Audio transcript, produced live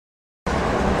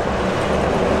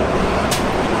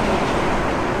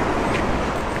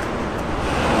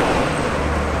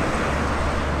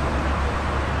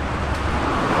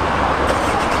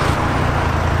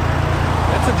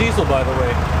by the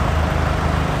way.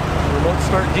 Remote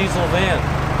start diesel van.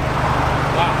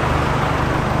 Wow.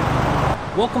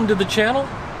 Welcome to the channel.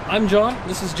 I'm John,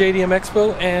 this is JDM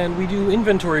EXPO, and we do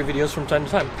inventory videos from time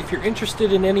to time. If you're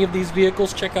interested in any of these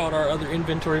vehicles, check out our other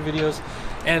inventory videos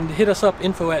and hit us up,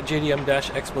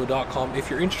 info@jdm-expo.com, if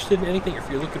you're interested in anything, if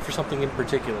you're looking for something in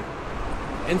particular.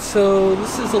 And so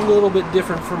this is a little bit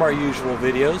different from our usual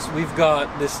videos. We've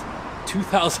got this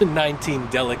 2019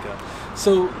 Delica.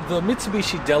 So the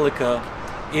Mitsubishi Delica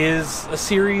is a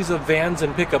series of vans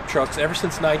and pickup trucks ever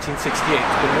since 1968.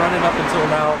 It's been running up until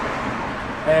now,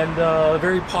 and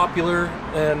very popular,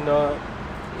 and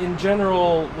in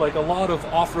general, like, a lot of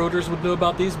off-roaders would know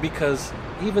about these, because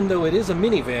even though it is a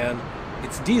minivan,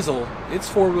 it's diesel, it's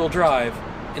four-wheel drive,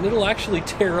 and it'll actually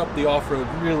tear up the off-road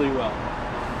really well.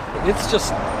 It's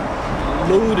just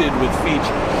loaded with features.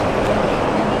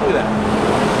 Look at that.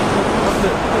 What is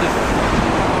it?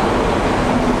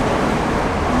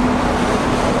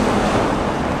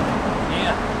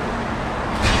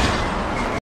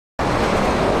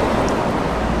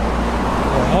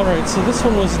 Alright, so this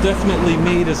one was definitely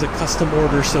made as a custom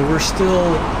order, so we're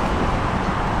still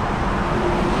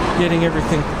getting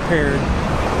everything prepared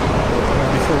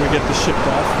before we get this shipped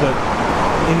off, but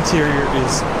the interior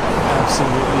is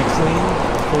absolutely clean.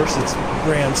 Of course, it's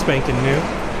brand spanking new.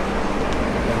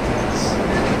 Got these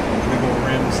big old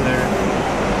rims there.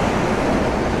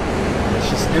 It's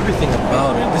just everything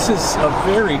about it. This is a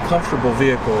very comfortable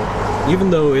vehicle, even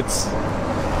though it's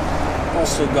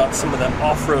also got some of that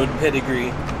off-road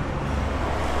pedigree.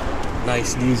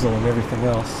 Nice diesel and everything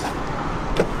else.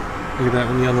 Look at that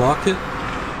when you unlock it.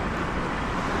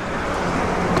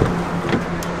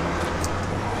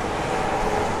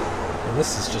 And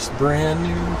this is just brand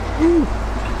new. Woo.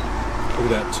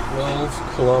 Look at that,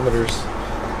 12 kilometers.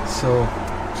 So,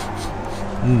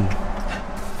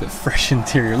 the fresh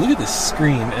interior. Look at this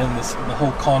screen and the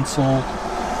whole console.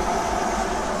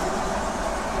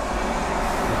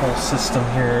 Whole system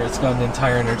here. It's got an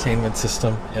entire entertainment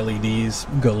system, LEDs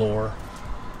galore.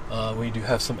 We do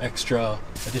have some extra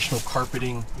additional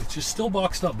carpeting, which is still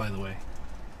boxed up, by the way.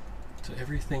 So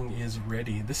everything is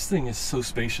ready. This thing is so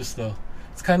spacious, though.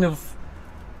 It's kind of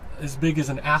as big as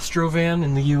an Astro van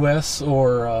in the US,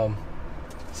 or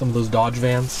some of those Dodge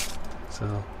vans.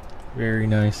 So very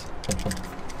nice.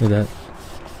 Look at that.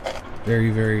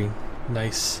 Very, very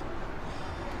nice.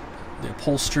 The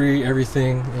upholstery,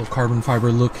 everything, a little carbon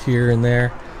fiber look here and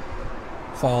there,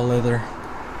 fall leather.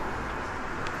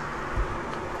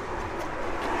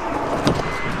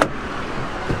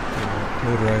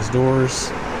 Motorized doors,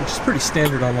 which is pretty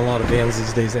standard on a lot of vans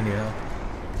these days anyhow.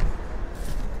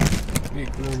 Big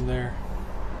room there.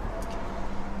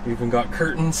 We even got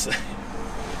curtains.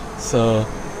 So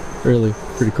really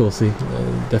pretty cool. See,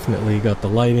 definitely got the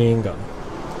lighting, got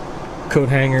coat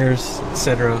hangers,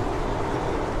 etc.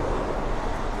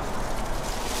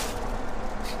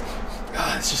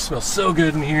 It just smells so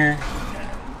good in here.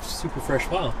 Super fresh.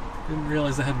 Wow, didn't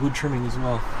realize I had wood trimming as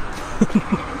well.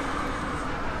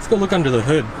 Let's go look under the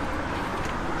hood.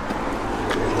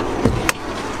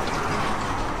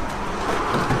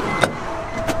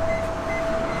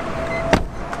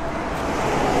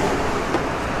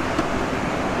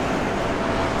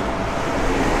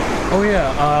 Oh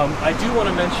yeah, I do want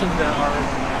to mention that our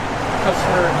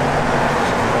customer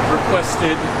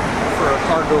requested for a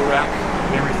cargo rack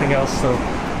and everything else, so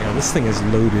yeah, this thing is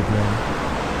loaded, man.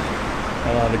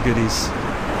 A lot of goodies.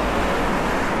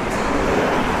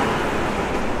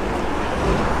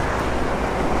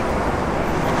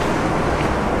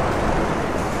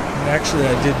 And actually,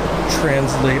 I did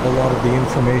translate a lot of the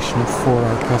information for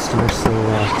our customers, so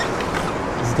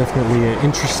it's definitely an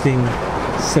interesting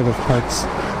set of parts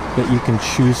that you can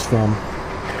choose from.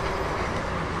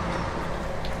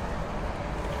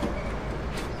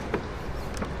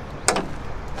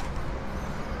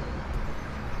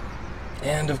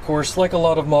 And of course, like a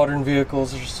lot of modern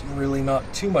vehicles, there's really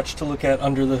not too much to look at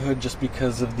under the hood just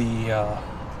because of the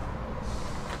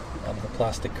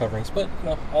plastic coverings. But you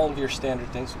know, all of your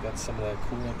standard things. We've got some of that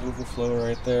coolant overflow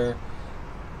right there.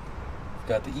 We've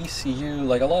got the ECU,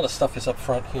 like a lot of stuff is up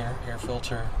front here. Air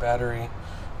filter, battery,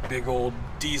 big old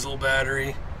diesel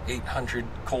battery, 800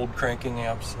 cold cranking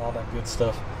amps, and all that good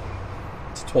stuff.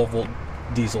 It's a 12-volt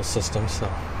diesel system, so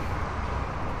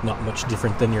not much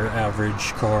different than your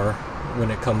average car when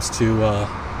it comes to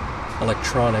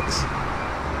electronics.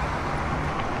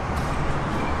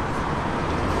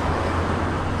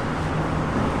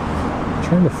 I'm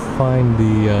trying to find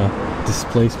the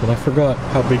displacement. I forgot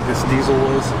how big this diesel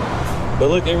was. But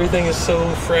look, everything is so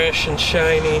fresh and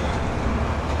shiny.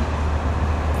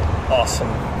 Awesome.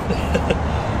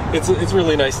 it's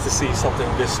really nice to see something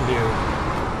this new.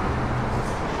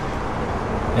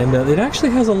 And it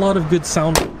actually has a lot of good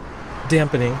sound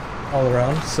dampening all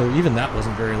around, so even that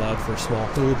wasn't very loud for a small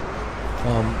hood.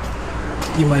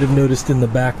 You might have noticed in the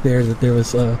back there that there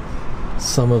was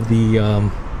some of the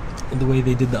way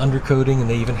they did the undercoating, and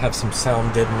they even have some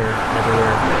sound deadener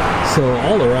everywhere. So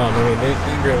all around, I mean, they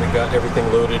really got everything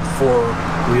loaded.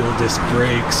 4-wheel disc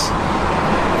brakes,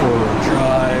 4-wheel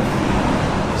drive,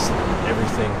 just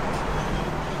everything.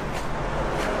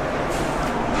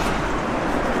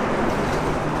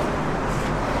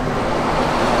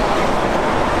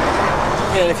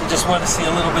 And if you just want to see a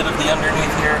little bit of the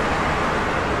underneath here,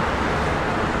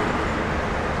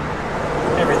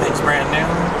 everything's brand new.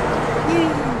 Yay.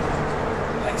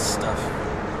 Nice stuff.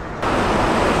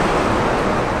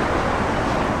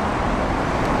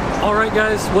 Alright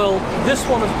guys, well, this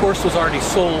one of course was already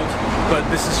sold, but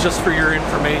this is just for your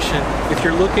information. If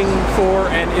you're looking for,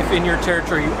 and if in your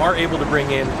territory you are able to bring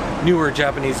in newer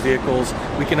Japanese vehicles,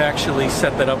 we can actually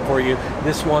set that up for you.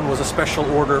 This one was a special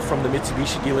order from the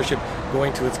Mitsubishi dealership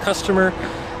going to its customer,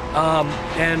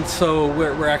 and so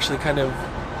we're actually kind of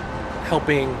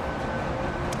helping.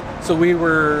 So we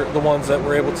were the ones that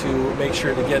were able to make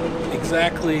sure to get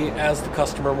exactly as the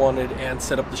customer wanted and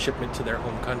set up the shipment to their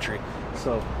home country.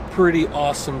 So pretty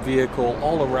awesome vehicle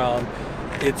all around.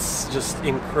 It's just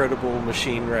incredible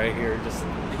machine right here. Just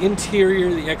the interior,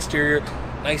 the exterior,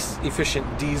 nice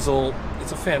efficient diesel.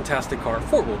 It's a fantastic car.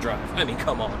 4-wheel drive. I mean,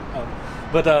 come on.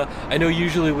 But I know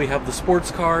usually we have the sports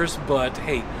cars, but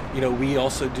hey, you know, we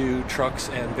also do trucks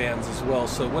and vans as well.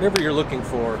 So whatever you're looking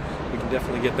for, we can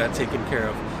definitely get that taken care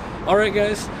of. Alright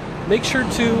guys, make sure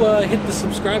to hit the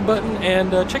subscribe button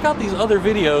and check out these other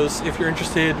videos if you're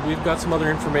interested. We've got some other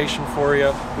information for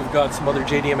you. We've got some other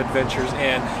JDM adventures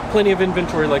and plenty of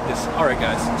inventory like this. Alright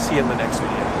guys, see you in the next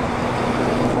video.